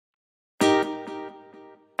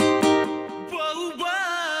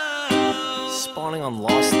spawning on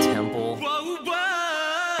Lost Temple.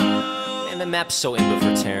 Man, the map's so imba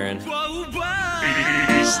for Terran.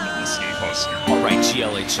 Alright,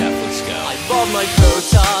 GLHF, let's go. I love my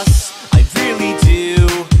Protoss, I really do.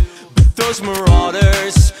 But those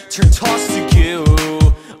Marauders turn toss to goo.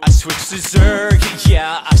 I switched to Zerg,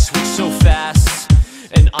 yeah, I switched so fast.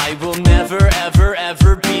 And I will never, ever,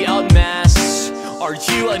 ever be outmassed. Are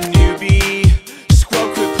you a newbie?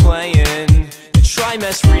 Squad quit playing. Try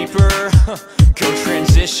Mess Reaper, go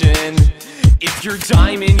transition. If you're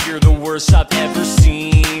diamond, you're the worst I've ever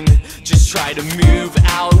seen. Just try to move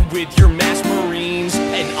out with your mass marines,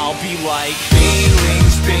 and I'll be like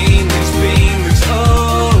Banelings, Banelings, Banelings,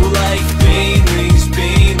 oh, like Banelings,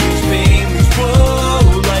 Banelings, Banelings,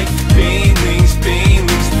 whoa, like Banelings,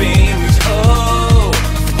 Banelings, Banelings, oh,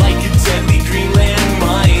 like a deadly green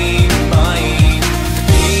landmine, mine.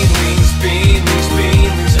 Banelings, Banelings,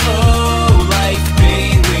 Banelings, oh, like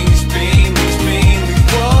Banelings, Banelings, Banelings,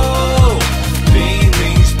 whoa,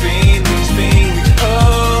 Banelings, Banelings, Banelings,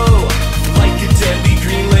 oh, like a deadly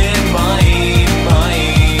green landmine,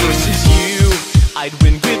 mine. Versus you, I'd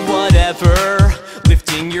win with whatever.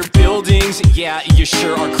 Lifting your buildings, yeah, you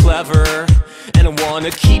sure are clever. And I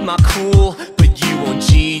wanna keep my cool, but you won't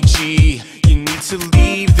GG. You need to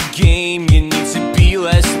leave the game, you need to be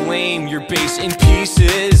less lame. You're base in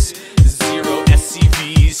pieces, 0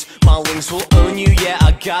 SCVs. My links will own you, yeah,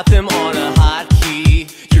 I got them on a hotkey.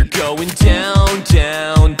 You're going down,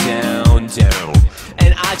 down, down, down.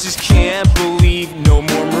 And I just can't believe no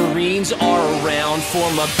more Marines are around for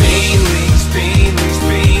my Banelings, Banelings,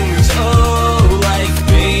 Banelings, oh, like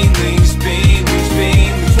Banelings, Banelings,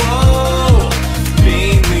 Banelings, whoa,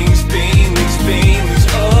 Banelings, Banelings, Banelings,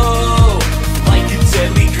 oh, like a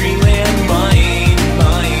deadly green landmine,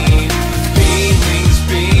 mine. Banelings,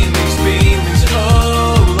 Banelings, Banelings,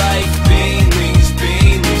 oh, like Banelings,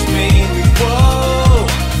 Banelings, Banelings, whoa,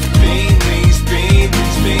 Banelings,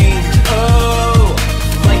 Banelings, Banelings, oh,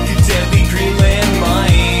 like a deadly green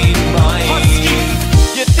landmine, mine.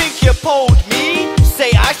 Husky, you think you pulled me?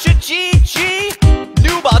 Say I should GG?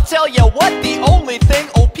 Noob, I'll tell ya what, the only thing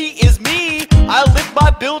OP is me. I lift my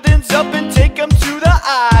buildings up and take them to the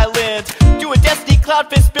island. Do a Destiny Cloud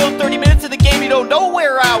Fist build, 30 minutes in the game, you don't know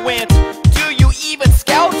where I went. Do you even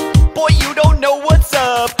scout? Boy, you don't know what's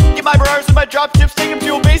up. Get my Marauders and my drop tips, take them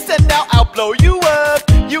to a base, and now I'll blow you up.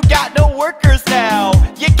 You got no workers now,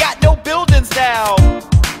 you got no buildings now.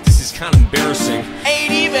 This is kind of embarrassing.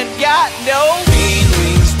 Ain't even got no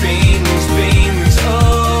Banelings, Banelings, Banelings,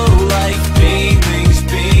 oh, like Banelings,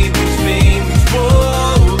 Banelings, Banelings,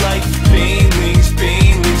 whoa, like Banelings,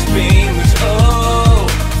 Banelings, Banelings, oh,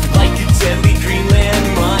 like a deadly green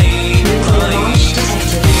landmine, mine.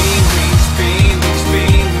 Banelings, Banelings,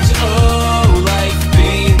 Banelings, oh, like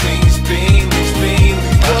Banelings, Banelings,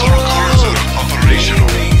 Banelings, oh,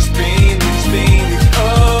 Banelings, Banelings, Banelings,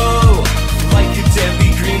 oh, like a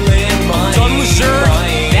deadly green landmine. Done with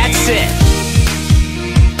Zerg, that's it.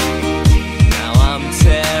 Now I'm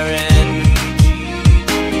Terran.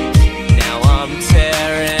 Now I'm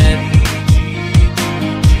Terran.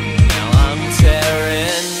 Now I'm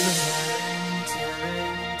Terran.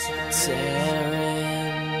 Terran.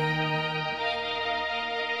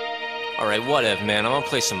 Alright, whatever, man. I'm gonna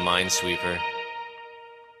play some Minesweeper.